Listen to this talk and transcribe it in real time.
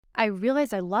I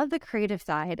realized I love the creative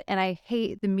side and I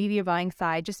hate the media buying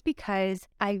side just because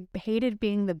I hated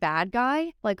being the bad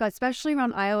guy, like especially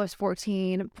around iOS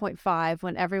 14.5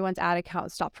 when everyone's ad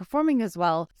account stopped performing as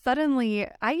well. Suddenly,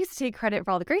 I used to take credit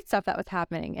for all the great stuff that was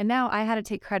happening. And now I had to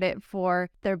take credit for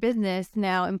their business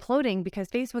now imploding because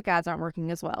Facebook ads aren't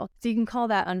working as well. So you can call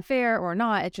that unfair or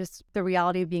not. It's just the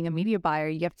reality of being a media buyer.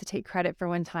 You have to take credit for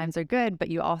when times are good, but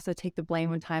you also take the blame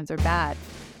when times are bad.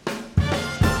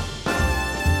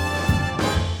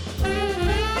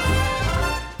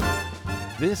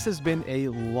 This has been a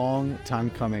long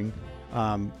time coming.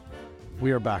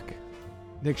 We are back.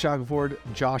 Nick Shackelford,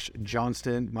 Josh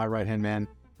Johnston, my right-hand man,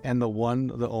 and the one,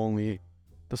 the only,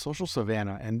 the social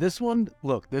Savannah. And this one,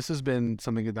 look, this has been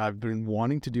something that I've been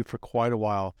wanting to do for quite a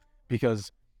while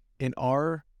because in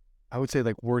our, I would say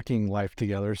like working life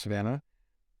together, Savannah,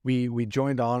 we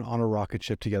joined on a rocket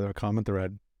ship together, a common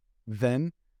thread.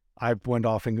 Then I went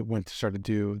off and went to start to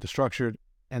do the structured,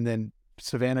 and then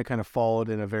Savannah kind of followed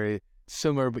in a very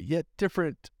similar but yet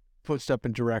different footstep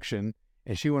and direction,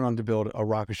 and she went on to build a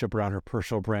rocket ship around her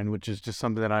personal brand, which is just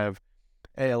something that I have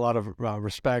a lot of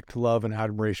respect, love, and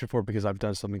admiration for because I've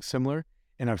done something similar,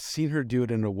 and I've seen her do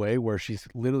it in a way where she's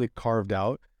literally carved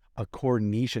out a core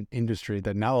niche and industry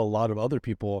that now a lot of other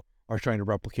people are trying to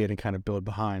replicate and kind of build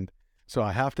behind. So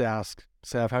I have to ask,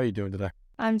 Sav, how are you doing today?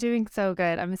 I'm doing so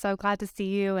good. I'm so glad to see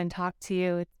you and talk to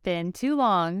you. It's been too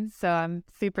long, so I'm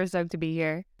super stoked to be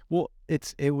here. Well,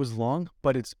 it was long,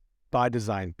 but it's by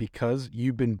design because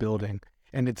you've been building,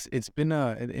 and it's been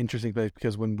an interesting place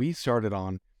because when we started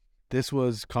on, this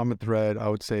was common thread, I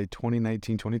would say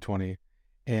 2019, 2020,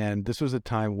 and this was a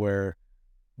time where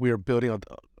we were building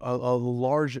a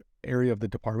large area of the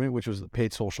department, which was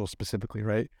paid social specifically,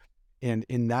 right? And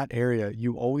in that area,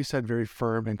 you always had very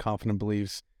firm and confident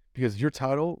beliefs because your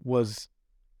title was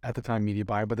at the time media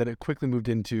buyer, but then it quickly moved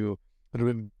into a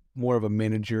little bit more of a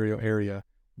managerial area.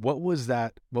 What was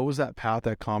that path,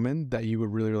 that common, that you were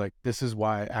really like, this is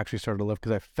why I actually started to live?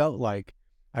 Because I felt like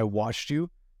I watched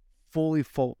you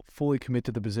fully commit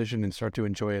to the position and start to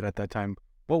enjoy it at that time.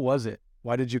 What was it?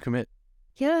 Why did you commit?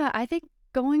 Yeah, I think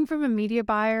going from a media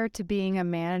buyer to being a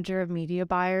manager of media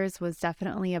buyers was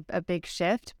definitely a big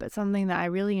shift, but something that I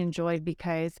really enjoyed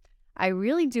because I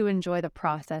really do enjoy the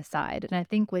process side. And I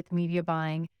think with media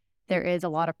buying, there is a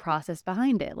lot of process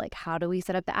behind it. Like, how do we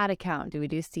set up the ad account? Do we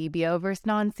do CBO versus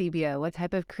non-CBO? What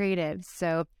type of creatives?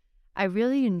 So I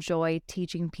really enjoy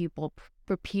teaching people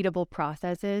repeatable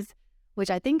processes, which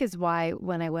I think is why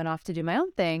when I went off to do my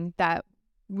own thing, that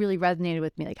really resonated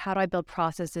with me. Like, how do I build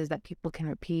processes that people can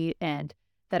repeat and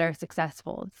that are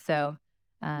successful? So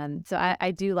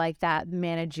I do like that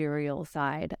managerial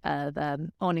side of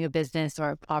owning a business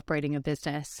or operating a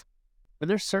business. Are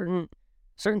there certain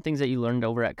things that you learned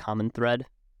over at Common Thread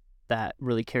that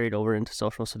really carried over into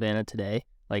Social Savannah today?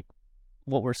 Like,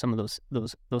 what were some of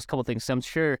those couple things? So I'm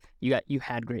sure you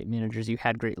had great managers, you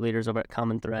had great leaders over at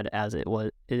Common Thread, as it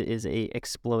is a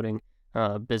exploding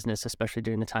business, especially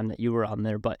during the time that you were on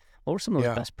there. But what were some of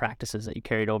those best practices that you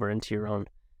carried over into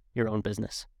your own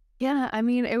business? Yeah, I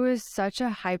mean, it was such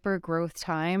a hyper growth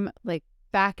time. Like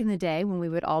back in the day when we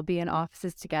would all be in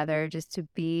offices together, just to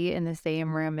be in the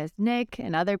same room as Nick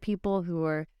and other people who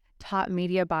were top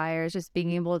media buyers, just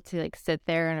being able to like sit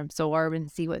there and absorb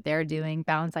and see what they're doing,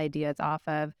 bounce ideas off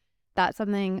of. That's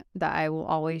something that I will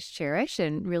always cherish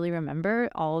and really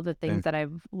remember all of the things that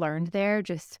I've learned there.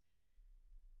 Just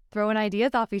throwing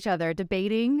ideas off each other,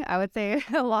 debating. I would say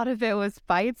a lot of it was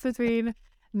fights between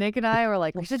Nick and I. Were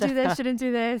like, we should do this, shouldn't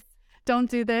do this, don't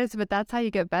do this. But that's how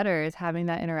you get better, is having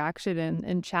that interaction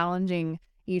and challenging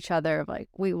each other of like,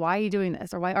 wait, why are you doing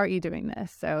this? Or why aren't you doing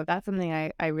this? So that's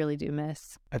something I really do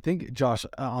miss. I think, Josh,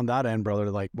 on that end, brother,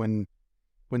 like when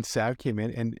Sav came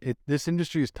in, and this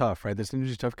industry is tough, right? This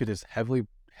industry is tough because it's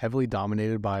heavily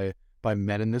dominated by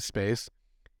men in this space.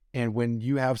 And when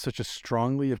you have such a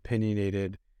strongly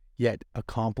opinionated yet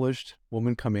accomplished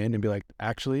woman come in and be like,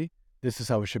 actually, this is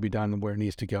how it should be done and where it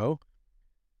needs to go,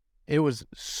 it was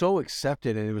so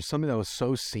accepted, and it was something that was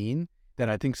so seen that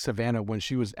I think Savannah, when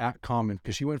she was at Common,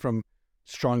 because she went from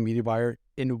strong media buyer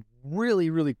in really,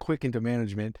 really quick into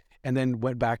management, and then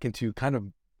went back into kind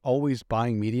of always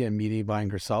buying media and media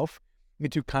buying herself,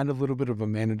 into kind of a little bit of a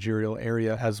managerial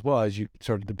area as well as you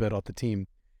started to build out the team.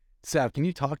 Sav, can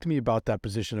you talk to me about that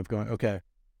position of going, okay,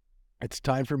 it's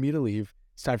time for me to leave.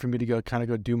 It's time for me to go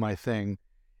do my thing,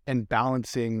 and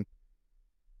balancing,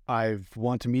 I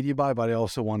want to media buy, but I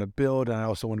also want to build, and I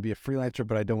also want to be a freelancer,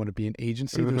 but I don't want to be an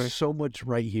agency. Mm-hmm. There's so much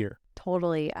right here.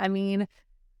 Totally. I mean,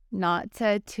 not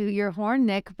to toot your horn,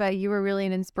 Nick, but you were really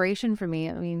an inspiration for me.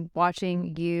 I mean,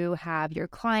 watching you have your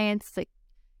clients, like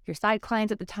your side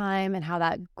clients at the time and how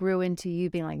that grew into you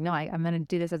being like, no, I'm going to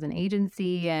do this as an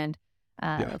agency. And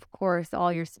of course,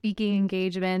 all your speaking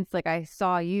engagements, like I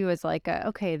saw you as like,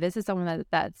 okay, this is someone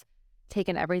that's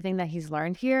taken everything that he's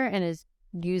learned here and is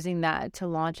using that to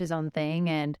launch his own thing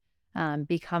and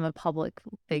become a public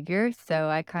figure. So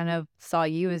I kind of saw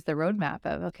you as the roadmap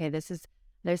of, okay,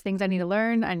 there's things I need to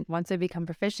learn. And once I become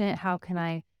proficient, how can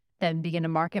I then begin to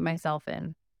market myself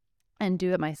in and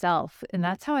do it myself? And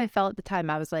that's how I felt at the time.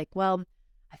 I was like, well,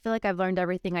 I feel like I've learned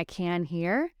everything I can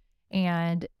here.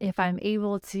 And if I'm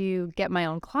able to get my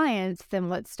own clients, then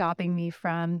what's stopping me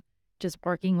from just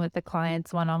working with the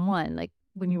clients one-on-one? Like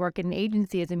when you work in an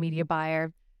agency as a media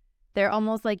buyer, they're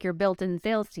almost like your built-in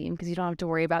sales team because you don't have to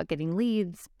worry about getting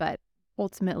leads. But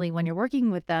ultimately, when you're working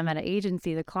with them at an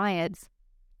agency, the clients,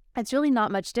 it's really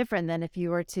not much different than if you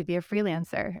were to be a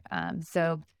freelancer.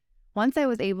 So once I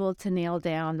was able to nail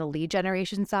down the lead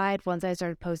generation side, once I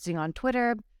started posting on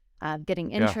Twitter,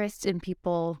 getting interest in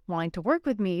people wanting to work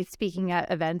with me, speaking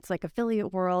at events like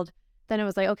Affiliate World, then it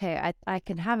was like, okay, I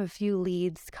can have a few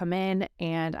leads come in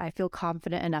and I feel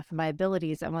confident enough in my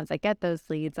abilities. And once I get those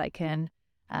leads, I can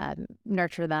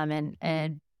nurture them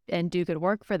and do good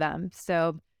work for them.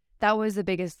 So that was the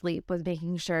biggest leap, was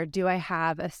making sure, do I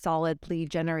have a solid lead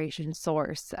generation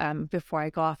source before I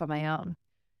go off on my own?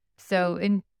 So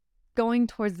in going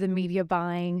towards the media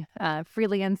buying,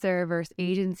 freelancer versus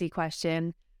agency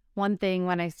question, one thing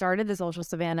when I started the Social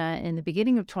Savannah in the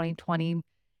beginning of 2020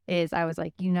 is I was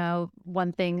like,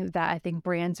 one thing that I think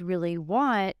brands really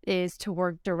want is to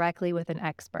work directly with an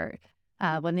expert.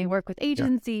 When they work with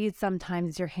agencies,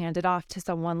 sometimes you're handed off to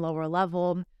someone lower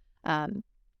level.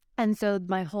 And so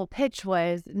my whole pitch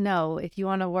was, no, if you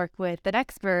want to work with an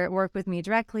expert, work with me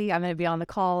directly. I'm going to be on the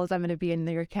calls. I'm going to be in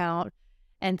your account.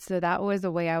 And so that was a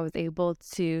way I was able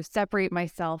to separate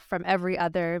myself from every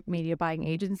other media buying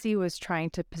agency, was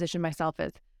trying to position myself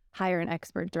as hire an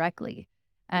expert directly.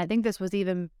 And I think this was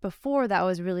even before that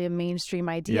was really a mainstream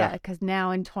idea, because now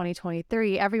in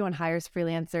 2023, everyone hires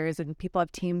freelancers and people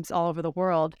have teams all over the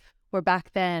world, where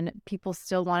back then people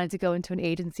still wanted to go into an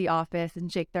agency office and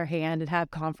shake their hand and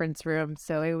have conference rooms.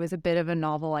 So it was a bit of a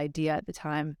novel idea at the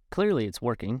time. Clearly it's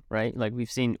working, right? Like we've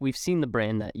seen the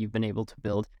brand that you've been able to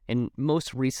build. And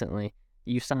most recently,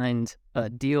 you signed a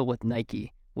deal with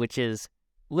Nike, which is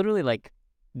literally like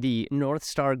the North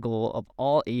Star goal of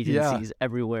all agencies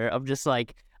everywhere, of just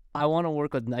like, I want to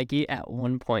work with Nike at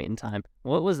one point in time.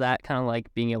 What was that kind of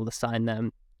like, being able to sign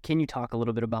them? Can you talk a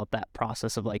little bit about that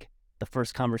process of like the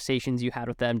first conversations you had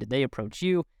with them? Did they approach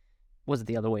you? Was it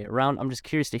the other way around? I'm just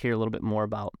curious to hear a little bit more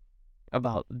about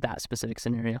that specific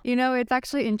scenario. It's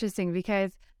actually interesting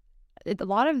because a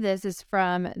lot of this is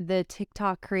from the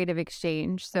TikTok Creative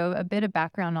Exchange. So a bit of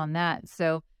background on that.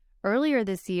 So earlier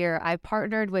this year, I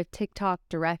partnered with TikTok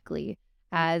directly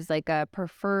as like a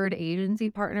preferred agency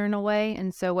partner in a way.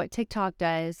 And so what TikTok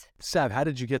does... Sav, how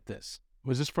did you get this?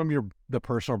 Was this from the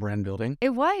personal brand building?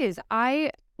 It was.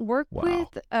 I work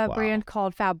with a brand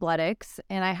called Fabletics,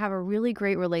 and I have a really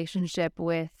great relationship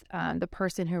with the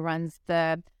person who runs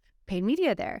the paid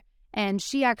media there. And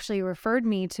she actually referred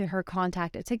me to her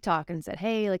contact at TikTok and said,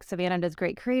 hey, like Savannah does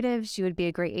great creative. She would be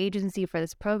a great agency for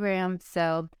this program.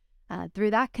 So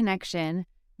through that connection,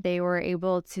 they were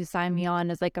able to sign me on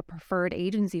as like a preferred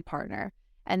agency partner.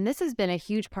 And this has been a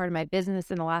huge part of my business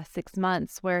in the last 6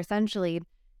 months, where essentially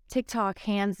TikTok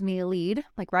hands me a lead,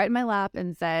 like right in my lap,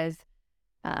 and says,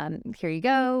 here you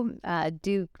go,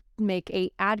 do make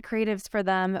 8 ad creatives for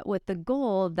them, with the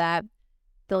goal that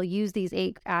they'll use these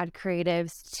 8 ad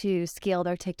creatives to scale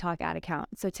their TikTok ad account.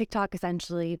 So TikTok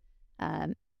essentially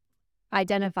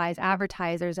identifies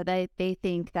advertisers that they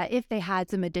think that if they had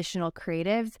some additional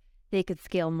creatives, they could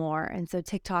scale more. And so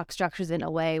TikTok structures it in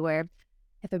a way where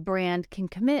if a brand can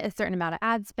commit a certain amount of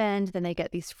ad spend, then they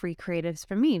get these free creatives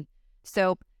from me.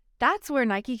 So that's where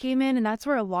Nike came in, and that's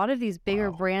where a lot of these bigger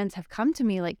brands have come to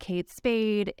me, like Kate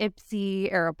Spade,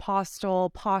 Ipsy,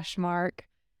 Aeropostale, Poshmark.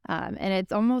 And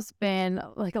it's almost been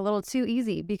like a little too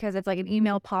easy, because it's like an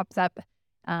email pops up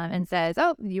and says,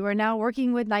 oh, you are now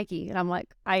working with Nike. And I'm like,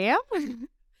 I am?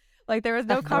 Like there was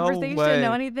no conversation,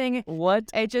 no anything.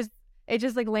 What? It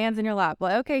just like lands in your lap.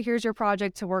 Like, okay, here's your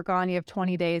project to work on. You have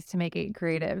 20 days to make 8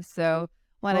 creatives. So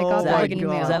when I got that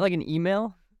email. Is that like an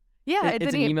email? Yeah,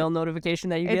 it's an email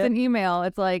notification that you get? It's an email.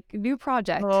 It's like new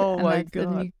project. Oh my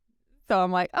God. So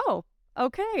I'm like, oh,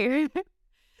 okay.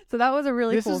 So that was a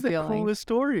really cool feeling. This is the coolest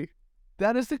story.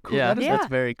 That is the cool. Yeah, that's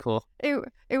very cool.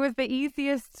 It was the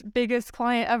easiest, biggest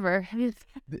client ever.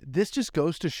 This just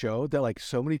goes to show that like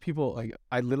so many people, like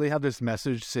I literally have this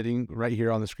message sitting right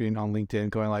here on the screen on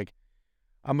LinkedIn going like,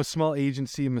 I'm a small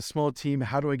agency, I'm a small team.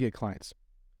 How do I get clients?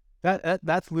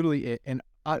 That's literally it. And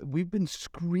we've been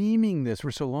screaming this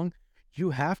for so long.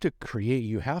 You have to create,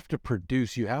 you have to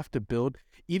produce, you have to build.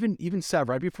 Even Sav,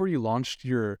 right before you launched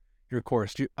your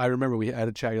course, I remember we had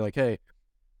a chat. You're like, hey,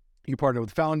 you partner with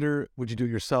the founder. Would you do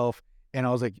it yourself? And I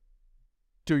was like,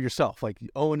 do it yourself. Like,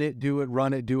 own it, do it,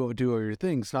 run it, do all your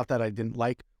things. Not that I didn't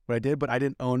like what I did, but I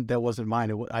didn't own, that wasn't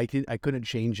mine. I couldn't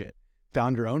change it.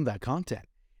 Founder owned that content.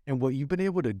 And what you've been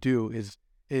able to do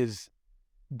is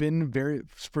been very,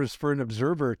 for an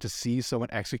observer to see someone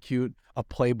execute a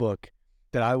playbook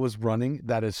that I was running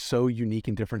that is so unique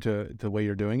and different to the way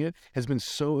you're doing it has been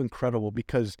so incredible,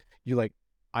 because you like,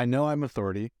 I know I'm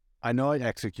authority. I know I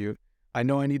execute. I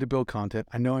know I need to build content.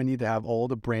 I know I need to have all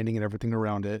the branding and everything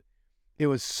around it. It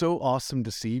was so awesome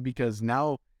to see, because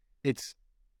now it's,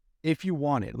 if you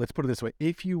wanted, let's put it this way,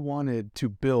 if you wanted to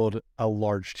build a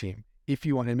large team, if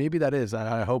you want, and maybe that is,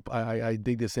 I hope I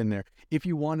dig this in there. If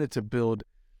you wanted to build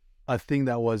a thing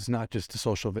that was not just a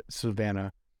social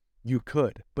Savannah, you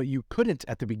could, but you couldn't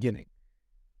at the beginning.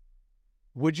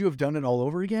 Would you have done it all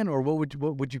over again, or what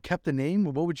would you kept the name?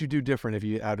 What would you do different if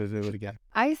you added it again?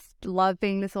 I love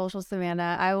being the social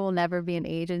Savannah. I will never be an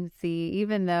agency,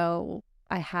 even though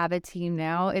I have a team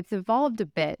now. It's evolved a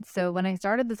bit. So when I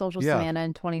started the social Savannah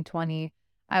in 2020,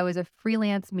 I was a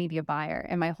freelance media buyer.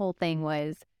 And my whole thing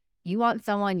was, you want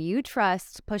someone you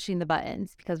trust pushing the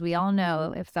buttons, because we all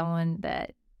know if someone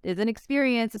that isn't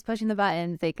experienced is pushing the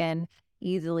buttons, they can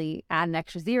easily add an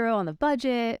extra zero on the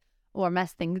budget or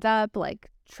mess things up. Like,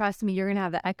 trust me, you're going to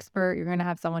have the expert. You're going to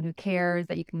have someone who cares,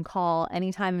 that you can call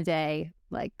any time of day.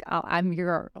 Like, I'm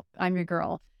your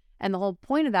girl. And the whole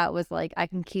point of that was, like, I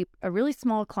can keep a really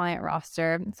small client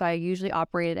roster. So I usually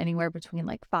operated anywhere between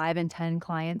like 5 and 10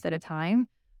 clients at a time.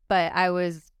 But I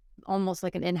was almost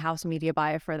like an in-house media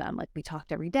buyer for them. Like, we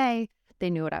talked every day. They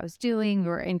knew what I was doing. We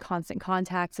were in constant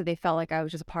contact. So they felt like I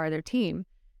was just a part of their team.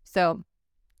 So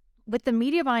with the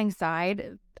media buying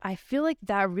side, I feel like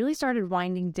that really started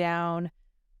winding down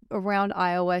around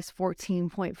iOS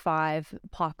 14.5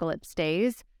 apocalypse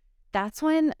days. That's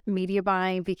when media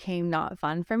buying became not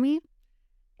fun for me.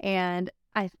 And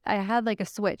I had like a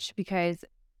switch, because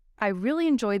I really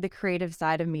enjoyed the creative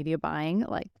side of media buying,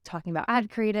 like talking about ad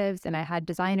creatives, and I had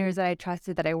designers that I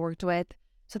trusted that I worked with.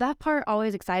 So that part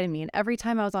always excited me. And every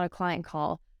time I was on a client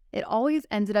call, it always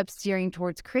ended up steering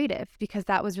towards creative, because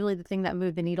that was really the thing that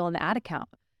moved the needle in the ad account.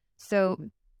 So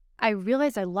I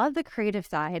realized I love the creative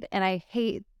side and I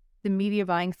hate the media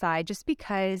buying side, just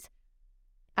because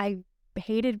I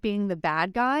hated being the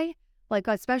bad guy. Like,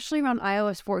 especially around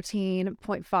iOS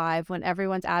 14.5, when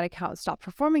everyone's ad account stopped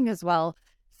performing as well,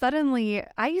 suddenly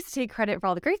I used to take credit for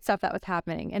all the great stuff that was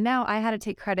happening. And now I had to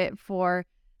take credit for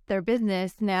their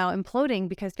business now imploding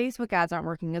because Facebook ads aren't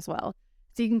working as well.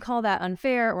 So you can call that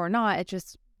unfair or not. It's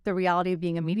just the reality of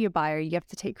being a media buyer. You have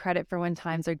to take credit for when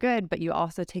times are good, but you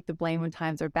also take the blame when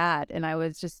times are bad. And I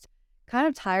was just kind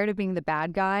of tired of being the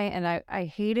bad guy. And I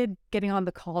hated getting on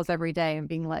the calls every day and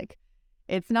being like,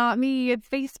 it's not me, it's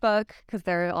Facebook. Because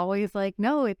they're always like,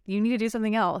 no, you need to do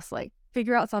something else. Like,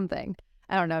 figure out something.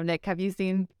 I don't know, Nick, have you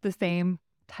seen the same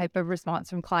type of response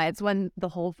from clients when the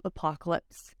whole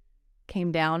apocalypse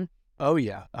came down? Oh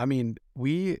yeah. I mean,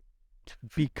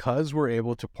 because we're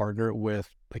able to partner with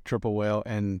like Triple Whale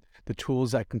and the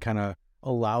tools that can kind of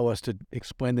allow us to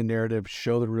explain the narrative,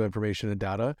 show the real information and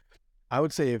data, I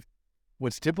would say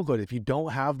what's difficult, if you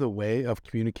don't have the way of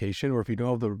communication, or if you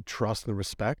don't have the trust and the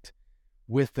respect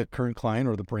with the current client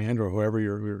or the brand or whoever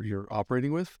you're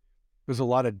operating with, there's a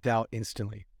lot of doubt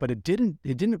instantly. But it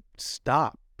didn't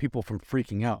stop people from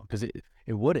freaking out, because it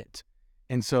wouldn't.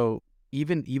 And so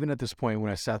even at this point,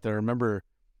 when I sat there, I remember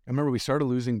we started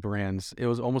losing brands. It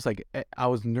was almost like I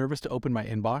was nervous to open my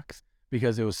inbox,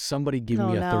 because it was somebody giving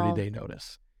me a 30-day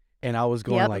notice. And I was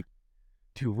going like,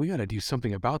 dude, we got to do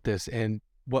something about this. And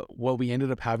what we ended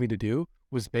up having to do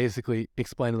was basically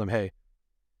explain to them, hey,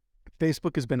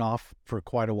 Facebook has been off for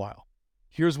quite a while.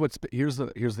 Here's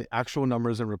the actual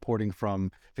numbers and reporting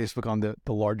from Facebook on the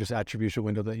largest attribution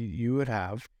window that you would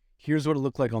have. Here's what it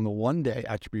looked like on the 1-day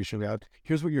attribution we had.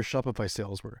 Here's what your Shopify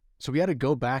sales were. So we had to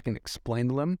go back and explain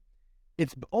to them,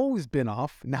 it's always been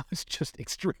off. Now it's just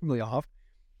extremely off.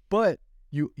 But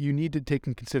you need to take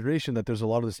in consideration that there's a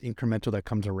lot of this incremental that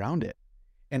comes around it.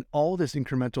 And all this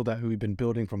incremental that we've been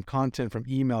building from content, from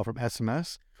email, from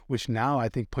SMS, which now I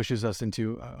think pushes us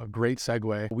into a great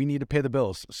segue. We need to pay the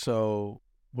bills. So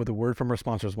with a word from our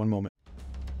sponsors, one moment.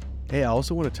 Hey, I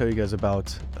also want to tell you guys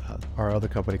about our other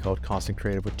company called Constant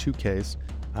Creative with 2 Ks.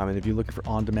 And if you're looking for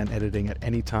on-demand editing at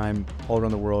any time, all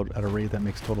around the world at a rate that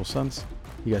makes total sense,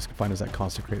 you guys can find us at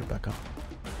constantcreative.com.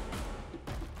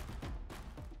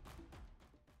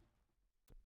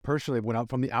 personally, when out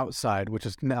from the outside, which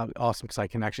is now awesome because I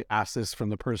can actually ask this from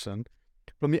the person.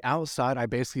 From the outside, I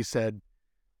basically said,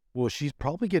 well, she's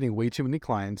probably getting way too many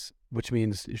clients, which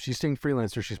means if she's staying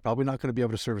freelancer, she's probably not going to be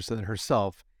able to service it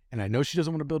herself. And I know she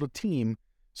doesn't want to build a team.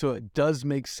 So it does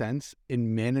make sense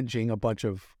in managing a bunch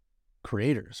of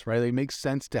creators, right? It makes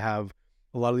sense to have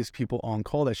a lot of these people on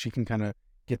call that she can kind of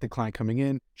get the client coming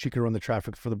in. She can run the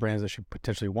traffic for the brands that she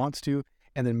potentially wants to,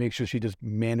 and then make sure she just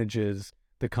manages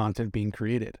the content being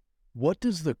created. What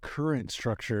does the current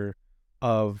structure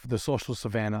of the Social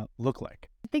Savannah look like?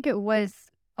 I think it was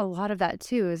a lot of that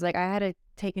too, is like I had to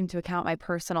take into account my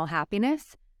personal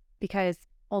happiness, because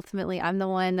ultimately I'm the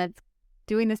one that's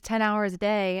doing this 10 hours a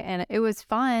day, and it was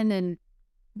fun. And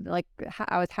like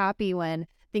I was happy when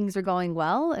things are going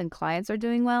well and clients are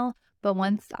doing well. But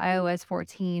once iOS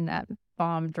 14, that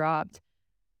bomb dropped,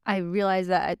 I realized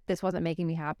that this wasn't making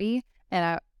me happy.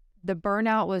 And the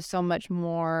burnout was so much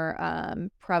more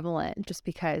prevalent, just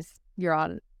because you're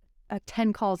on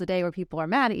 10 calls a day where people are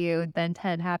mad at you than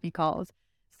 10 happy calls.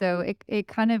 So it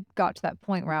kind of got to that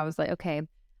point where I was like, okay,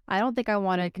 I don't think I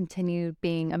want to continue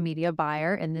being a media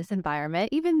buyer in this environment,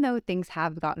 even though things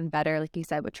have gotten better, like you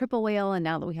said, with Triple Whale. And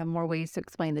now that we have more ways to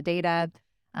explain the data,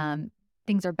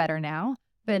 things are better now.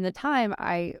 But in the time,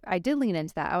 I did lean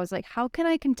into that. I was like, how can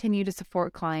I continue to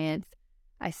support clients?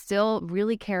 I still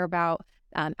really care about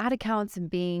ad accounts and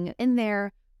being in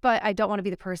there, but I don't want to be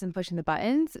the person pushing the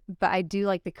buttons, but I do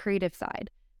like the creative side.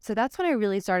 So that's when I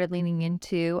really started leaning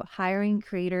into hiring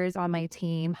creators on my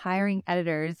team, hiring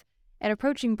editors, and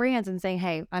approaching brands and saying,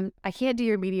 hey, I can't do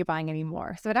your media buying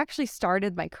anymore. So it actually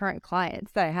started my current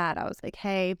clients that I had. I was like,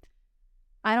 hey,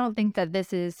 I don't think that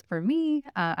this is for me.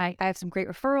 I have some great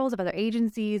referrals of other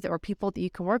agencies or people that you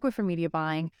can work with for media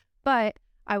buying, but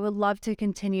I would love to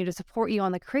continue to support you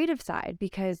on the creative side,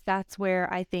 because that's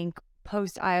where I think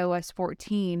post iOS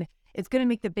 14 is going to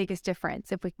make the biggest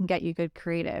difference if we can get you good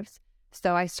creatives.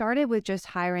 So I started with just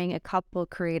hiring a couple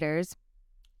creators.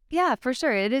 Yeah, for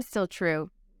sure. It is still true.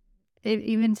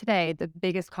 Even today, the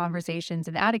biggest conversations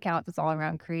in ad accounts is all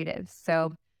around creatives.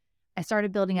 So I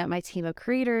started building up my team of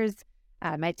creators,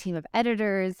 my team of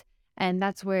editors, and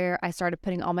that's where I started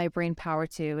putting all my brain power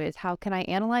to, is how can I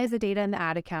analyze the data in the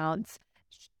ad accounts,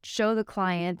 show the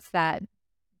clients that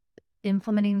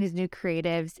implementing these new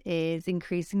creatives is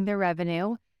increasing their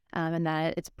revenue, and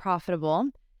that it's profitable.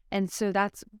 And so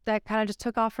that kind of just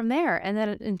took off from there. And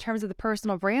then in terms of the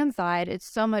personal brand side, it's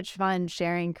so much fun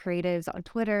sharing creatives on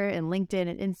Twitter and LinkedIn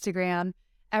and Instagram.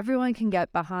 Everyone can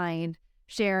get behind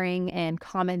sharing and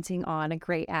commenting on a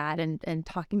great ad and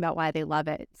talking about why they love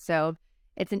it. So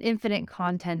it's an infinite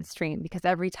content stream, because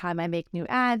every time I make new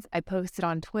ads, I post it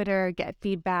on Twitter, get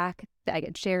feedback, I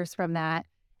get shares from that,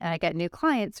 and I get new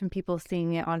clients from people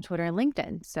seeing it on Twitter and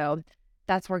LinkedIn. So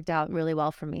that's worked out really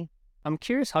well for me. I'm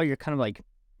curious how you're kind of like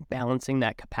balancing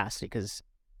that capacity, because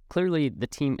clearly the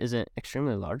team isn't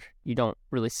extremely large. You don't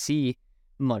really see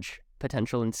much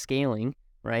potential in scaling,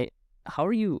 right? How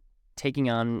are you taking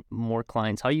on more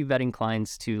clients? How are you vetting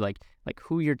clients to like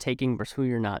who you're taking versus who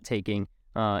you're not taking,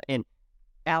 and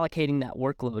allocating that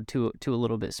workload to a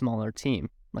little bit smaller team?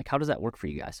 Like, how does that work for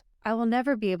you guys? I will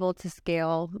never be able to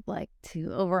scale like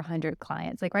to over 100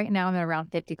 clients. Like right now I'm at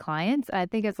around 50 clients. I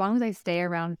think as long as I stay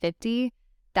around 50,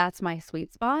 that's my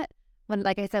sweet spot. When,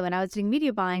 like I said, when I was doing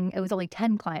media buying, it was only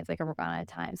 10 clients I could work on at a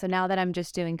time. So now that I'm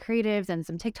just doing creatives and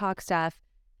some TikTok stuff,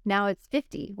 now it's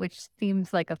 50, which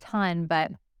seems like a ton,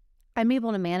 but I'm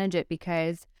able to manage it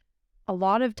because a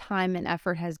lot of time and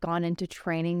effort has gone into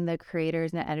training the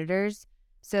creators and the editors.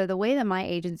 So the way that my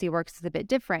agency works is a bit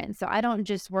different. So I don't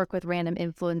just work with random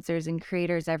influencers and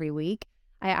creators every week.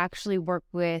 I actually work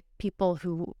with people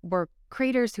who work,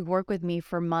 creators who work with me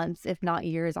for months, if not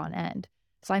years on end.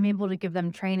 So I'm able to give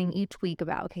them training each week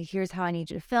about, okay, here's how I need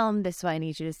you to film, this is what I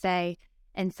need you to say.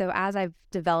 And so as I've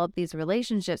developed these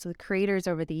relationships with creators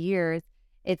over the years,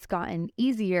 it's gotten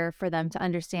easier for them to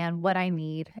understand what I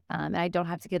need, and I don't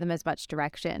have to give them as much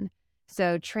direction.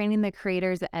 So training the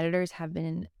creators and editors have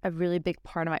been a really big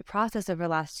part of my process over the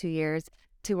last 2 years,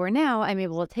 to where now I'm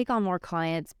able to take on more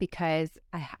clients because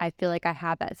I feel like I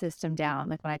have that system down.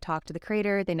 Like when I talk to the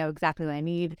creator, they know exactly what I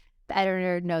need. The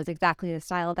editor knows exactly the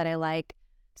style that I like.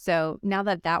 So now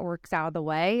that that works out of the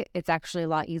way, it's actually a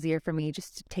lot easier for me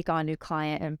just to take on a new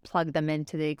client and plug them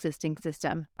into the existing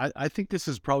system. I think this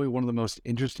is probably one of the most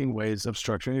interesting ways of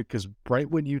structuring it, because right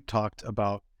when you talked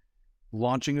about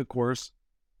launching a course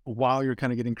while you're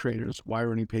kind of getting creators, while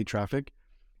running paid traffic,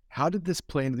 how did this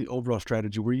play into the overall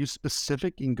strategy? Were you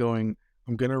specific in going,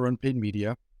 I'm going to run paid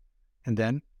media, and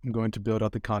then I'm going to build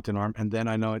out the content arm, and then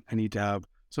I know I need to have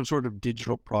some sort of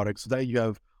digital product so that you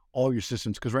have all your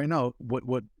systems. Because right now,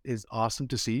 what is awesome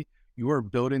to see, you are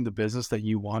building the business that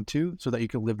you want to, so that you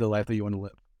can live the life that you want to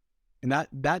live. And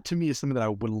that to me is something that I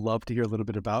would love to hear a little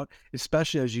bit about,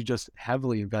 especially as you just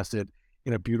heavily invested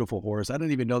in a beautiful horse. I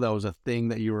didn't even know that was a thing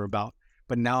that you were about,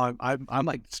 but now I'm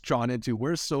like drawn into,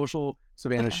 where's social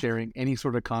Savannah sharing any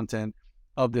sort of content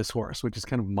of this horse, which is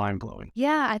kind of mind blowing.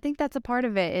 Yeah, I think that's a part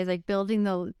of it, is like building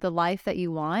the life that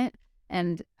you want.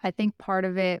 And I think part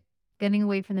of it, getting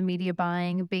away from the media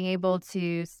buying, being able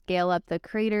to scale up the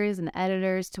creators and the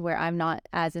editors to where I'm not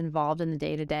as involved in the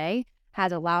day to day,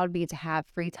 has allowed me to have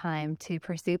free time to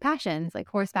pursue passions like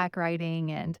horseback riding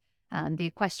and the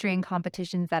equestrian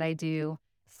competitions that I do.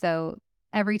 So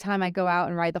every time I go out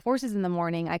and ride the horses in the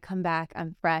morning, I come back,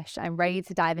 I'm fresh, I'm ready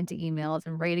to dive into emails,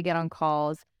 I'm ready to get on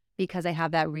calls because I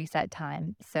have that reset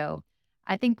time. So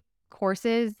I think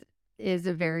courses is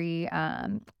a very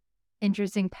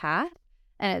interesting path.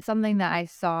 And it's something that I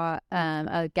saw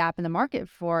a gap in the market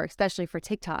for, especially for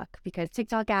TikTok, because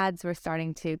TikTok ads were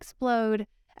starting to explode.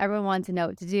 Everyone wanted to know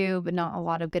what to do, but not a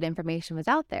lot of good information was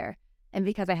out there. And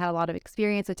because I had a lot of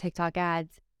experience with TikTok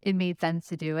ads, it made sense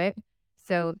to do it.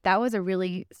 So that was a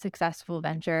really successful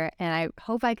venture. And I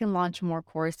hope I can launch more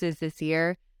courses this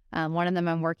year. One of them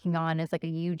I'm working on is like a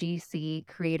UGC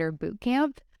creator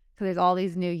bootcamp. So there's all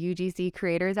these new UGC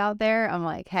creators out there. I'm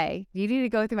like, hey, you need to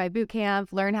go through my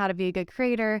bootcamp, learn how to be a good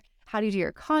creator. How do you do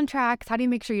your contracts? How do you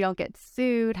make sure you don't get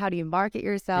sued? How do you market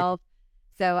yourself?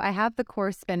 So I have the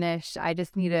course finished. I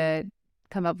just need to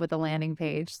come up with a landing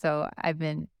page. So I've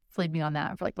been sleeping on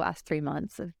that for like the last 3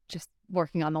 months of just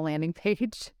working on the landing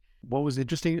page. What was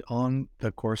interesting on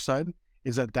the course side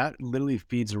is that literally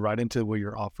feeds right into what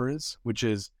your offer is, which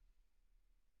is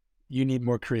you need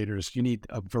more creators. You need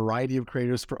a variety of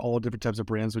creators for all different types of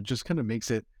brands, which just kind of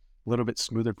makes it a little bit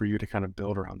smoother for you to kind of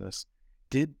build around this.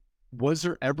 Was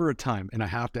there ever a time, and I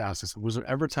have to ask this, was there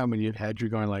ever a time when you're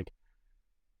going like,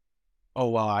 oh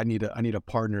wow, I need a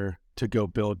partner to go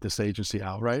build this agency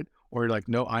out, right? Or you're like,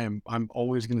 no, I'm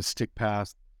always going to stick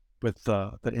past with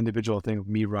the individual thing of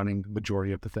me running the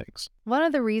majority of the things. One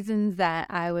of the reasons that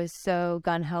I was so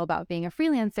gung-ho about being a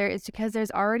freelancer is because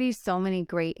there's already so many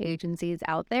great agencies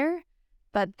out there,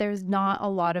 but there's not a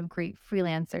lot of great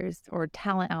freelancers or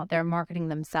talent out there marketing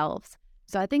themselves.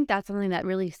 So I think that's something that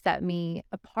really set me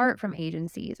apart from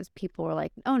agencies, is people were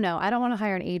like, oh no, I don't want to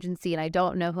hire an agency and I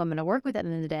don't know who I'm going to work with at the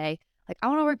end of the day. Like, I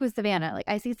want to work with Savannah. Like,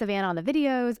 I see Savannah on the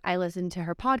videos, I listen to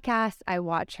her podcast, I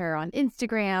watch her on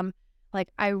Instagram. Like,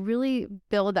 I really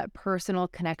build that personal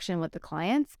connection with the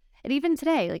clients. And even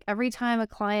today, like every time a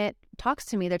client talks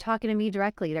to me, they're talking to me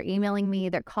directly. They're emailing me,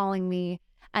 they're calling me,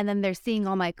 and then they're seeing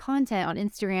all my content on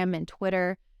Instagram and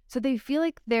Twitter. So they feel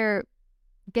like they're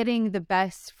getting the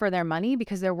best for their money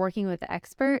because they're working with the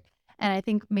expert. And I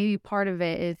think maybe part of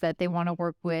it is that they want to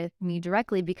work with me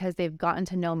directly because they've gotten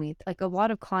to know me. Like a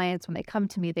lot of clients, when they come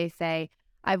to me, they say,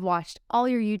 I've watched all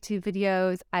your YouTube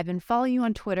videos. I've been following you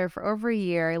on Twitter for over a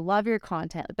year. I love your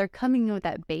content. They're coming in with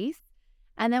that base.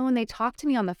 And then when they talk to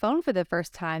me on the phone for the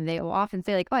first time, they will often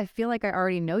say like, oh, I feel like I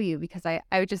already know you because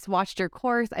I just watched your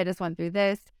course. I just went through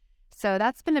this. So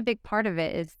that's been a big part of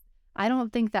it. Is I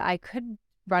don't think that I could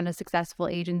run a successful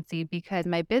agency because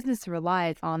my business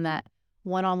relies on that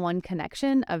one-on-one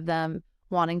connection of them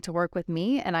wanting to work with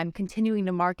me, and I'm continuing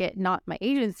to market not my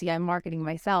agency, I'm marketing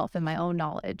myself and my own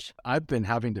knowledge. I've been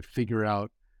having to figure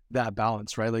out that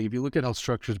balance, right? Like if you look at how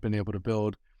Structure's been able to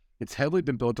build, it's heavily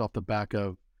been built off the back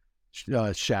of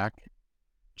Shaq,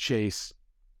 Chase,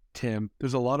 Tim.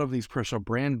 There's a lot of these personal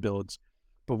brand builds,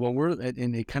 but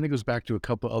and it kind of goes back to a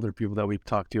couple other people that we've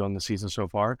talked to on the season so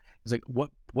far. It's like,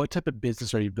 what type of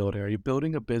business are you building? Are you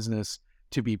building a business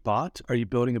to be bought? Are you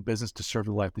building a business to serve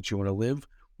the life that you want to live?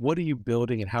 What are you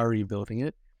building and how are you building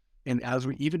it? And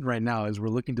even right now, as we're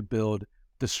looking to build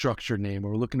the Structure name,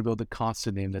 or we're looking to build the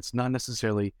Constant name that's not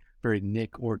necessarily very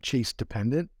Nick or Chase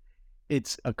dependent,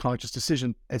 it's a conscious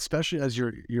decision, especially as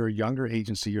you're a younger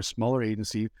agency, you're a smaller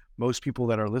agency. Most people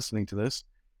that are listening to this,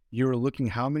 you're looking,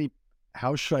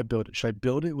 how should I build it? Should I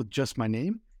build it with just my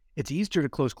name? It's easier to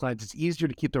close clients. It's easier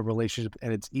to keep the relationship,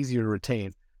 and it's easier to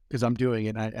retain because I'm doing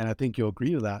it. And I think you'll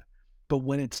agree to that. But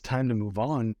when it's time to move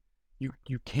on,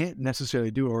 you can't necessarily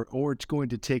do it, or it's going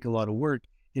to take a lot of work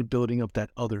in building up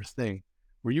that other thing.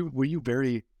 Were you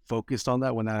very focused on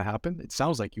that when that happened? It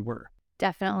sounds like you were.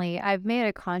 Definitely. I've made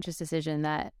a conscious decision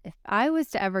that if I was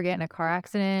to ever get in a car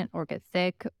accident or get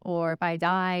sick, or if I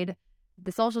died,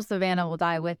 the social Savannah will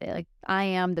die with it. Like, I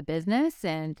am the business,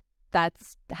 and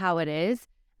that's how it is.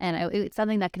 And it's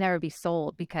something that can never be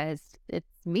sold because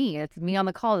it's me. It's me on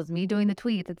the calls. It's me doing the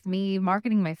tweets. It's me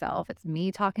marketing myself. It's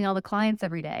me talking to all the clients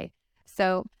every day.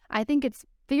 So I think it's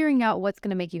figuring out what's going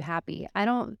to make you happy. I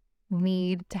don't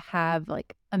need to have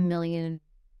like a $1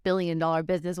 billion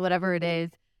business, whatever it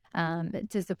is,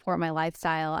 to support my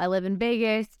lifestyle. I live in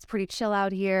Vegas. It's pretty chill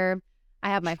out here. I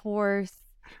have my horse.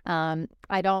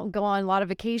 I don't go on a lot of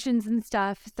vacations and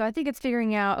stuff. So I think it's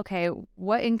figuring out, okay,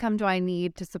 what income do I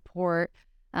need to support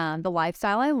the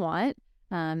lifestyle I want?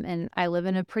 And I live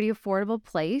in a pretty affordable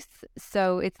place.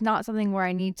 So it's not something where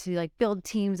I need to like build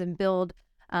teams and build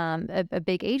a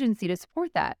big agency to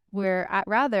support that. I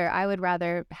would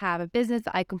rather have a business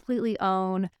that I completely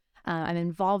own, I'm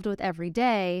involved with every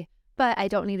day, but I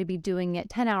don't need to be doing it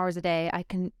 10 hours a day. I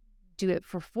can do it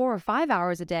for 4 or 5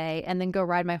 hours a day and then go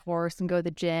ride my horse and go to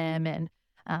the gym and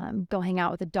go hang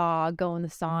out with the dog, go in the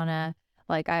sauna.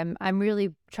 Like I'm really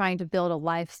trying to build a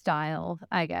lifestyle,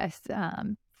 I guess.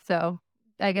 So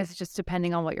I guess it's just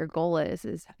depending on what your goal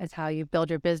is how you build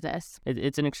your business.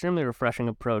 It's an extremely refreshing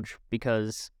approach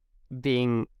because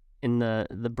being in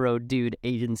the bro dude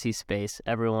agency space,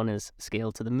 everyone is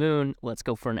scaled to the moon. Let's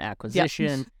go for an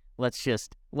acquisition. Yep.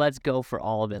 Let's go for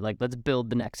all of it. Like, let's build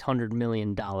the next $100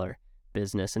 million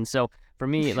business. And so for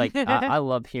me, like, I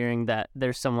love hearing that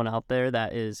there's someone out there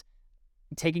that is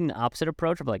taking the opposite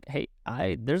approach of like, hey,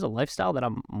 there's a lifestyle that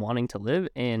I'm wanting to live,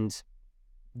 and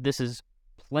this is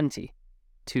plenty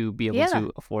to be able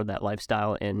to afford that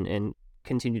lifestyle and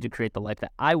continue to create the life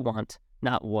that I want,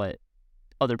 not what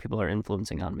other people are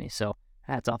influencing on me. So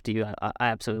hats off to you. I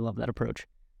absolutely love that approach.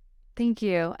 Thank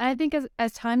you. And I think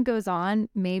as time goes on,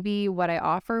 maybe what I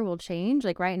offer will change.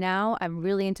 Like right now, I'm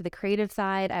really into the creative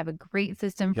side. I have a great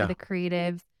system for the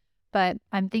creatives, but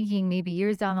I'm thinking maybe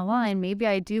years down the line, maybe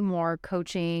I do more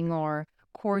coaching or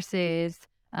courses,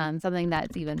 something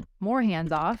that's even more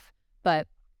hands-off. But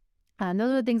those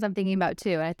are the things I'm thinking about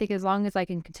too. And I think as long as I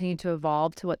can continue to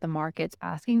evolve to what the market's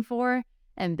asking for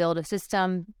and build a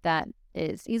system that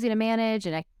is easy to manage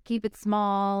and I keep it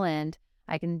small and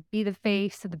I can be the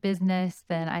face of the business,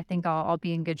 then I think I'll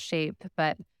be in good shape.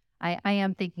 But I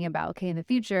am thinking about, okay, in the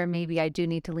future, maybe I do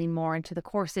need to lean more into the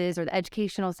courses or the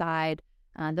educational side.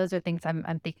 Those are things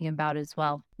I'm thinking about as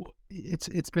well.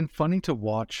 It's been funny to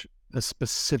watch the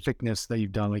specificness that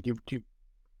you've done. Like you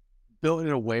built it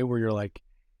in a way where you're like,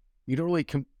 you don't really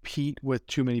compete with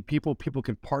too many people. People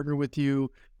can partner with you.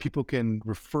 People can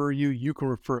refer you. You can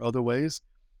refer other ways.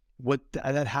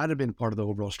 That had to been part of the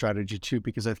overall strategy too,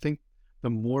 because I think the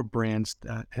more brands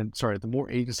the more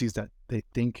agencies that they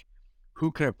think,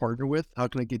 who can I partner with? How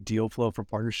can I get deal flow from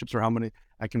partnerships, or how many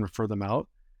I can refer them out?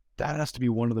 That has to be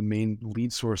one of the main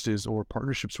lead sources or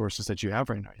partnership sources that you have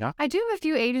right now. Yeah. I do have a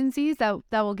few agencies that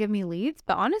will give me leads,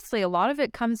 but honestly, a lot of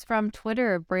it comes from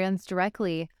Twitter brands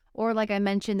directly. Or like I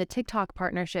mentioned, the TikTok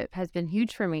partnership has been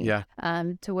huge for me. Yeah.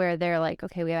 To where they're like,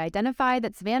 okay, we have identified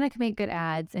that Savannah can make good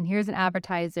ads, and here's an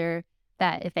advertiser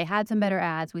that if they had some better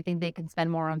ads, we think they can spend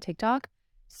more on TikTok.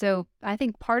 So I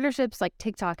think partnerships like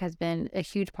TikTok has been a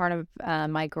huge part of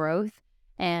my growth.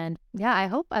 And yeah, I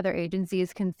hope other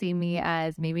agencies can see me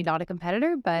as maybe not a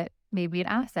competitor, but maybe an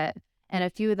asset. And a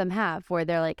few of them have, where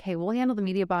they're like, hey, we'll handle the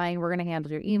media buying. We're going to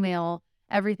handle your email,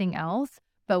 everything else.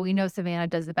 But we know Savannah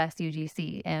does the best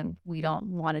UGC, and we don't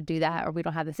want to do that, or we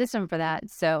don't have the system for that.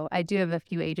 So I do have a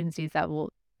few agencies that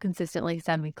will consistently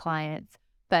send me clients.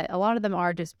 But a lot of them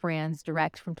are just brands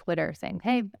direct from Twitter saying,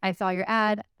 hey, I saw your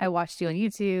ad. I watched you on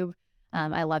YouTube.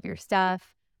 I love your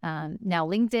stuff. Now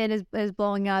LinkedIn is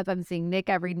blowing up. I'm seeing Nick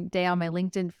every day on my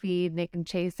LinkedIn feed. Nick and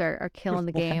Chase are killing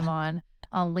the game on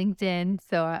LinkedIn.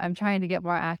 So I'm trying to get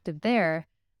more active there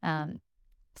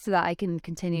so that I can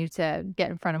continue to get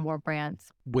in front of more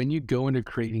brands. When you go into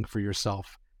creating for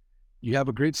yourself, you have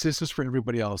a great system for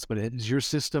everybody else, but is your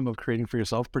system of creating for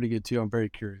yourself pretty good too? I'm very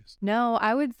curious. No,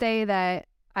 I would say that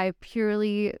I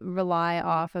purely rely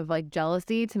off of like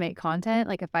jealousy to make content.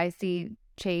 Like if I see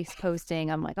Chase posting,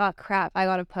 I'm like, oh crap, I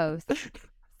gotta post.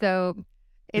 So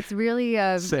it's really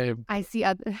same. I see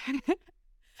other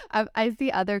I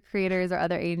see other creators or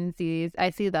other agencies.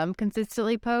 I see them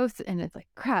consistently post, and it's like,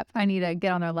 crap, I need to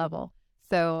get on their level.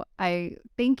 So I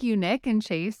thank you, Nick and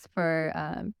Chase, for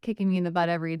kicking me in the butt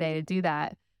every day to do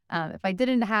that. If I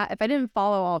didn't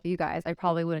follow all of you guys, I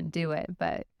probably wouldn't do it.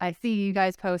 But I see you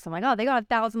guys post. I'm like, oh, they got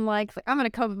 1,000 likes. Like, I'm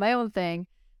gonna come up with my own thing.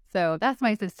 So that's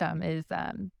my system: is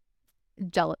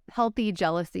healthy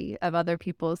jealousy of other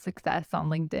people's success on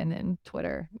LinkedIn and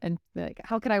Twitter, and like,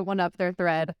 how can I one up their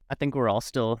thread? I think we're all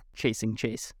still chasing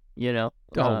Chase. You know,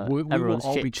 we will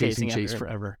all be chasing Chase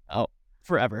forever. Oh,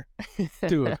 forever,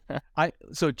 dude.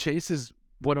 So Chase is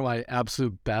one of my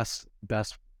absolute best,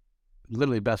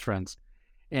 literally best friends.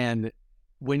 And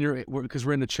because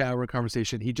we're in the chat, we're in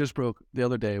conversation. He just broke the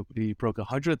other day. He broke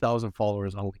 100,000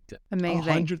 followers on LinkedIn. Amazing.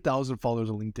 100,000 followers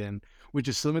on LinkedIn, which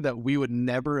is something that we would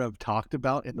never have talked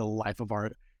about in the life of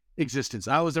our existence.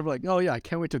 I was never like, oh yeah, I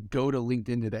can't wait to go to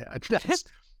LinkedIn today.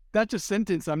 That's a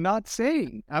sentence I'm not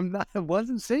saying. I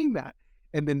wasn't saying that.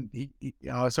 And then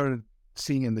I started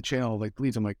seeing in the channel like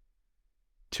leads. I'm like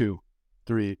 2,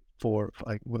 3, 4.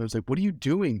 Like, I was like, what are you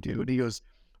doing, dude? He goes,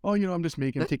 oh, I'm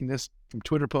taking this from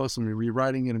Twitter posts and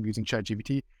rewriting it. I'm using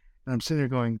ChatGPT. And I'm sitting there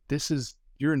going,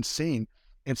 you're insane.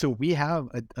 And so we have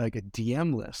a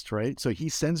DM list, right? So he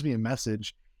sends me a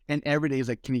message and every day he's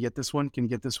like, can you get this one? Can you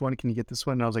get this one? Can you get this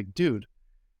one? And I was like, dude,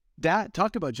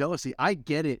 talk about jealousy. I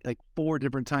get it like 4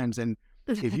 different times. And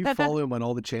if you follow him on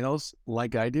all the channels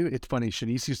like I do, it's funny.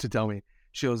 Shanice used to tell me,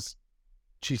 she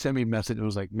sent me a message. It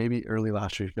was like maybe early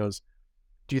last year. She goes,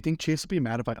 do you think Chase would be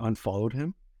mad if I unfollowed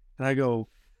him? And I go,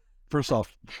 first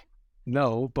off,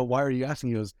 no, but why are you asking?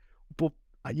 He goes, well,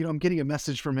 I'm getting a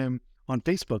message from him on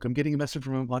Facebook. I'm getting a message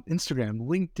from him on Instagram,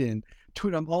 LinkedIn,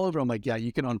 Twitter. I'm all over. I'm like, yeah,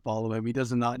 you can unfollow him. He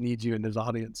does not need you in his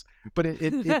audience. But it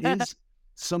is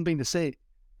something to say.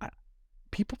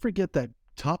 People forget that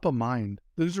top of mind.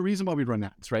 There's a reason why we run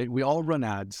ads, right? We all run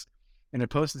ads. And I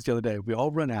posted this the other day. We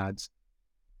all run ads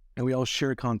and we all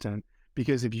share content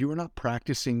because if you are not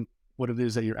practicing what it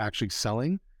is that you're actually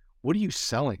selling, what are you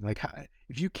selling? Like,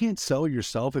 if you can't sell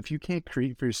yourself, if you can't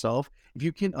create for yourself, if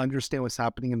you can't understand what's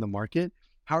happening in the market,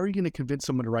 how are you going to convince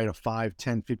someone to write a 5,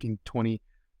 10, 15, 20,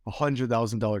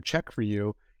 $100,000 check for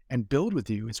you and build with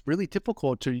you? It's really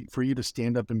difficult for you to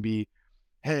stand up and be,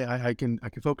 hey, I can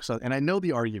focus on, and I know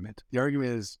the argument. The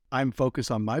argument is I'm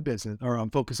focused on my business or I'm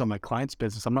focused on my client's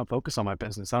business. I'm not focused on my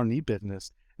business. I don't need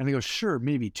business. And I go, sure,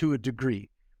 maybe to a degree,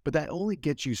 but that only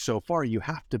gets you so far. You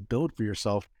have to build for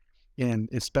yourself. And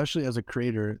especially as a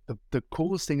creator, the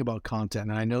coolest thing about content,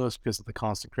 and I know this because of the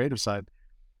constant creative side,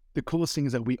 the coolest thing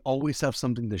is that we always have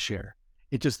something to share.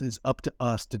 It just is up to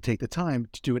us to take the time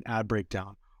to do an ad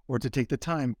breakdown or to take the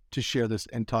time to share this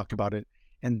and talk about it.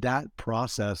 And that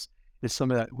process is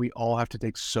something that we all have to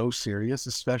take so serious,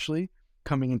 especially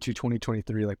coming into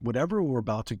 2023. Like whatever we're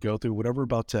about to go through, whatever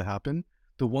about to happen,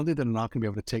 the one thing that I'm not going to be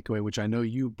able to take away, which I know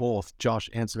you both, Josh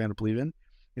and Savannah, believe in,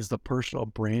 is the personal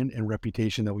brand and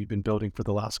reputation that we've been building for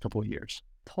the last couple of years.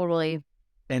 Totally.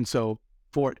 And so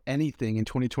for anything in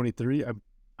 2023,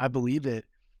 I believe that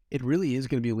it really is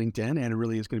going to be LinkedIn and it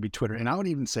really is going to be Twitter. And I would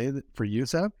even say that for you,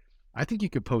 Sav, I think you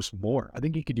could post more. I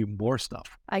think you could do more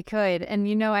stuff. I could.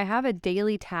 And I have a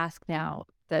daily task now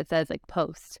that says like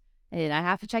post and I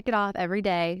have to check it off every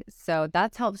day. So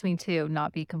that's helped me too,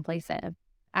 not be complacent.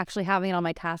 Actually having it on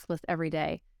my task list every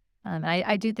day.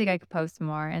 I do think I could post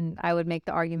more, and I would make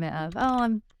the argument of,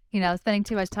 I'm, spending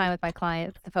too much time with my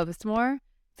clients to post more.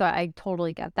 So I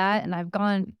totally get that. And I've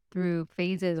gone through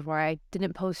phases where I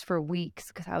didn't post for weeks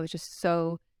because I was just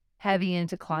so heavy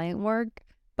into client work.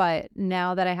 But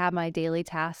now that I have my daily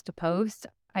task to post,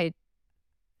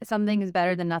 something is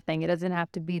better than nothing. It doesn't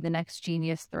have to be the next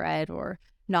genius thread or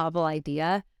novel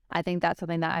idea. I think that's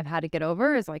something that I've had to get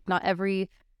over is like not every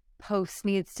post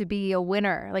needs to be a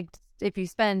winner. Like if you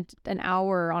spend an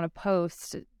hour on a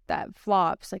post that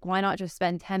flops, like why not just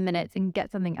spend 10 minutes and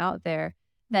get something out there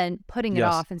than putting it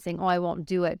off and saying, I won't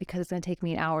do it because it's going to take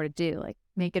me an hour to do. Like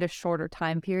make it a shorter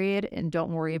time period and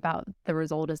don't worry about the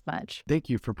result as much. Thank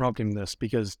you for prompting this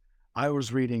because I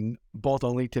was reading both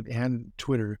on LinkedIn and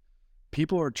Twitter.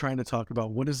 People are trying to talk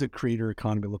about what does the creator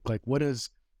economy look like? What does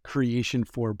creation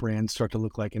for brands start to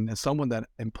look like? And as someone that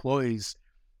employs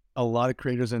a lot of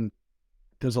creators and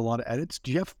does a lot of edits,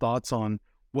 do you have thoughts on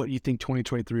what you think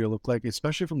 2023 will look like,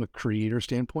 especially from the creator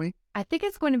standpoint? I think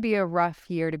it's going to be a rough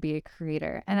year to be a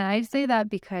creator. And I say that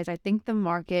because I think the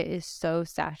market is so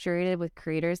saturated with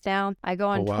creators now. I go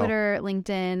on Twitter,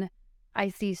 LinkedIn, I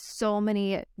see so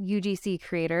many UGC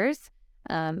creators,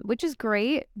 which is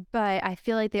great, but I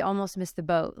feel like they almost missed the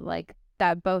boat. Like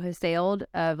that boat has sailed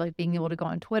of like being able to go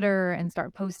on Twitter and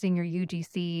start posting your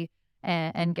UGC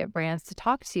and get brands to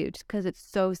talk to you just because it's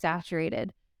so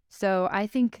saturated. So I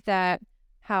think that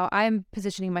how I'm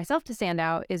positioning myself to stand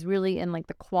out is really in like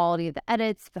the quality of the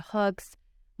edits, the hooks,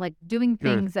 like doing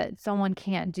things that someone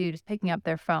can't do, just picking up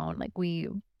their phone. Like we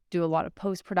do a lot of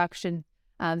post-production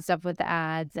stuff with the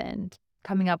ads and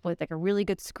coming up with like a really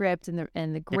good script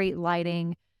and the great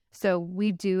lighting. So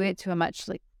we do it to a much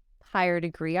like higher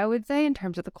degree, I would say, in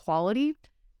terms of the quality.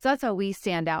 So that's how we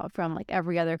stand out from like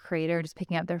every other creator just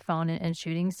picking up their phone and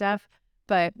shooting stuff.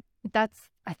 But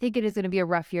I think it is going to be a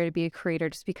rough year to be a creator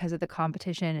just because of the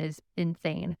competition is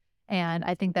insane. And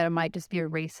I think that it might just be a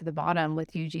race to the bottom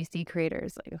with UGC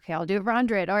creators. Like, okay, I'll do it for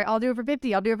 100, or I'll do it for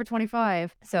 50, I'll do it for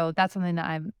 25. So that's something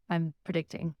that I'm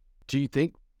predicting. Do you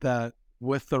think that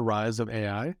with the rise of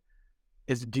AI,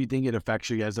 do you think it affects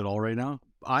you guys at all right now?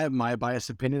 I have my biased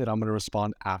opinion that I'm going to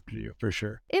respond after you for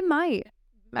sure. It might.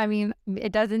 I mean,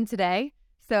 it doesn't today.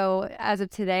 So as of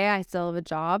today, I still have a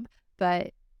job,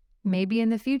 but maybe in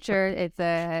the future, it's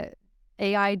a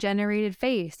AI generated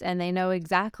face and they know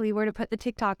exactly where to put the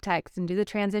TikTok text and do the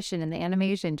transition and the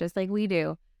animation just like we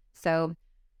do. So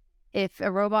if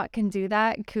a robot can do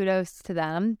that, kudos to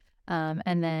them.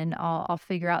 And then I'll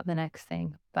figure out the next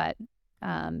thing. But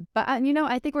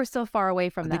I think we're still far away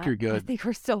from I that. think you're good. I think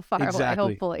we're still far away,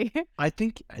 hopefully. I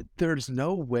think there's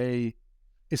no way,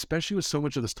 especially with so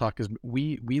much of this talk, is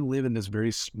we live in this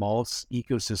very small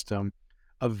ecosystem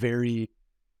of very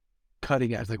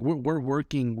cutting edge. Like we're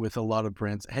working with a lot of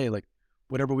brands. Hey, like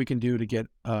whatever we can do to get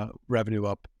revenue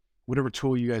up, whatever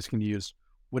tool you guys can use,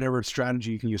 whatever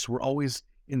strategy you can use. So we're always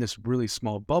in this really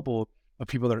small bubble of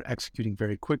people that are executing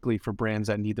very quickly for brands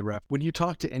that need the rep. When you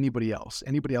talk to anybody else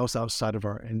outside of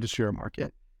our industry or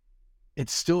market,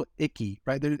 it's still icky,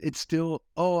 right? It's still,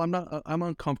 I'm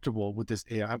uncomfortable with this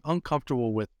AI. I'm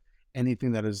uncomfortable with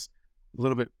anything that is a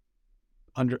little bit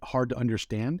hard to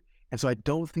understand. And so I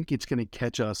don't think it's going to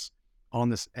catch us on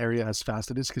this area as fast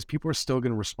as it is, because people are still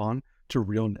going to respond to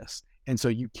realness. And so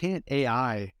you can't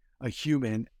AI a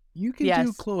human. You can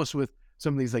do close with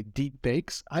some of these like deep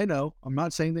fakes. I know, I'm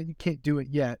not saying that you can't do it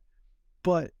yet,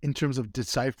 but in terms of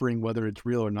deciphering whether it's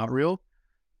real or not real,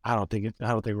 I don't think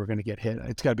we're going to get hit.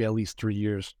 It's got to be at least 3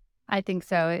 years. I think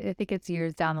so. I think it's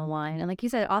years down the line. And like you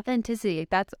said, authenticity,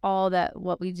 that's all that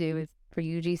what we do is for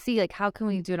UGC. Like, how can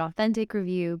we do an authentic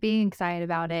review, being excited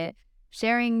about it,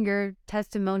 sharing your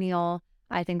testimonial?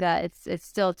 I think that it's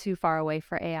still too far away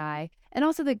for AI. And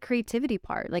also the creativity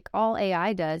part. Like, all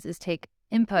AI does is take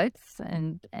inputs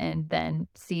and then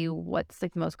see what's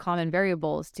like the most common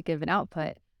variables to give an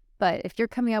output. But if you're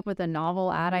coming up with a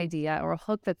novel ad idea or a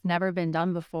hook that's never been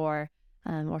done before,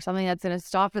 or something that's going to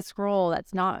stop a scroll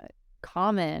that's not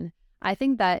common, I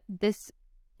think that this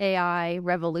AI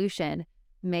revolution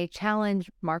may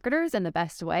challenge marketers in the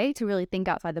best way to really think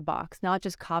outside the box, not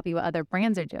just copy what other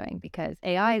brands are doing, because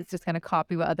AI is just going to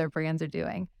copy what other brands are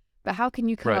doing. But how can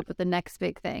you come up with the next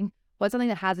big thing? What's something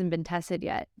that hasn't been tested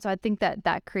yet? So I think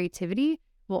that creativity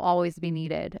will always be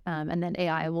needed. And then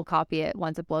AI will copy it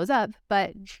once it blows up,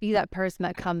 but be that person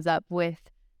that comes up with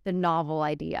the novel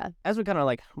idea. As we kind of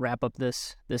like wrap up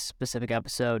this specific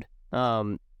episode,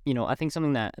 I think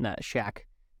something that Shaq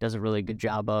does a really good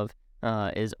job of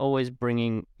is always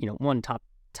bringing, one top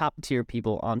tier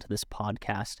people onto this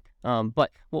podcast. But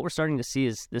what we're starting to see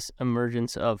is this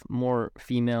emergence of more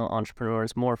female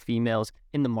entrepreneurs, more females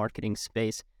in the marketing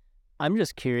space. I'm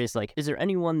just curious, like, is there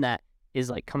anyone that is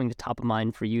like coming to top of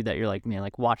mind for you that you're like, man,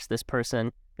 like watch this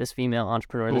person, this female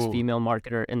entrepreneur, this female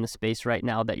marketer in the space right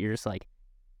now that you're just like,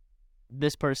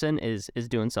 this person is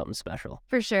doing something special?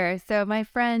 For sure. So my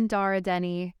friend Dara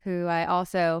Denny, who I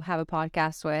also have a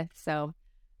podcast with, so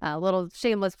a little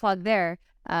shameless plug there.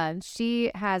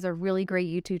 She has a really great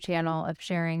YouTube channel of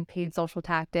sharing paid social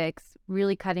tactics,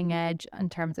 really cutting edge in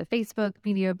terms of Facebook,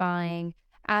 media buying,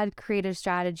 ad creative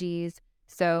strategies.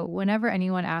 So whenever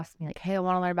anyone asks me like, hey, I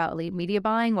want to learn about elite media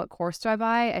buying, what course do I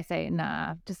buy? I say,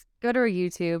 nah, just go to her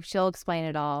YouTube. She'll explain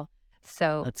it all.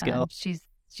 So let's go.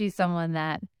 She's someone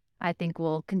that I think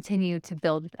will continue to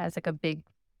build as like a big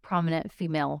prominent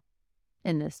female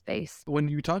in this space. When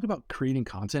you talk about creating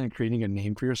content and creating a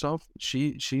name for yourself,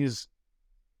 she's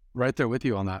right there with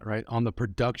you on that, right? On the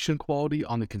production quality,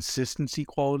 on the consistency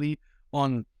quality,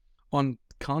 on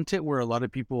content where a lot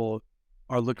of people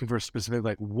are looking for specific,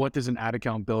 like, what does an ad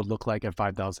account build look like at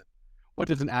 5,000? What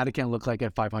does an ad account look like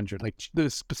at 500? Like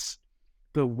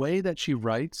the way that she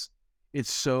writes, it's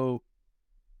so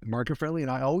market friendly. And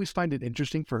I always find it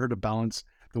interesting for her to balance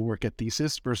the work at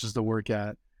Thesis versus the work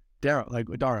at Dara. Like,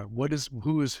 Dara,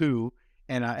 who is who?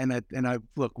 And I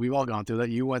look, we've all gone through that.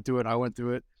 You went through it. I went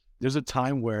through it. There's a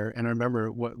time where, and I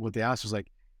remember what they asked was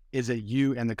like, is it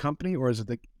you and the company, or is it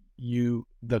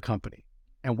the company?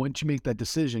 And once you make that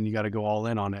decision, you got to go all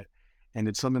in on it. And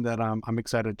it's something that I'm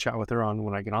excited to chat with her on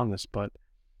when I get on this. But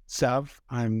Sav,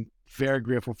 I'm very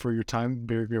grateful for your time.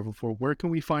 Very grateful for, where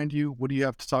can we find you? What do you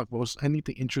have to talk about?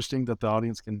 Anything interesting that the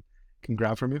audience can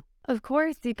grab from you? Of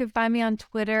course, you can find me on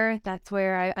Twitter. That's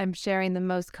where I'm sharing the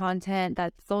most content.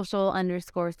 That's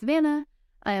social_Savannah.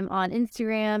 I am on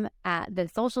Instagram at the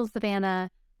social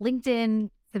Savannah, LinkedIn,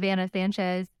 Savannah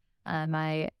Sanchez.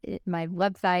 My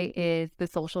website is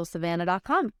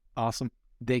thesocialsavannah.com. Awesome.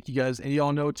 Thank you guys. And you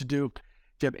all know what to do.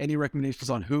 If you have any recommendations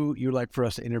on who you'd like for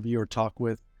us to interview or talk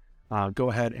with, go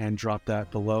ahead and drop that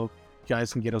below. You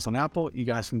guys can get us on Apple. You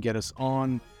guys can get us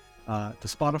on to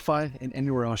Spotify and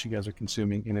anywhere else you guys are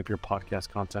consuming any of your podcast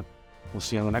content. We'll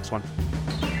see you on the next one.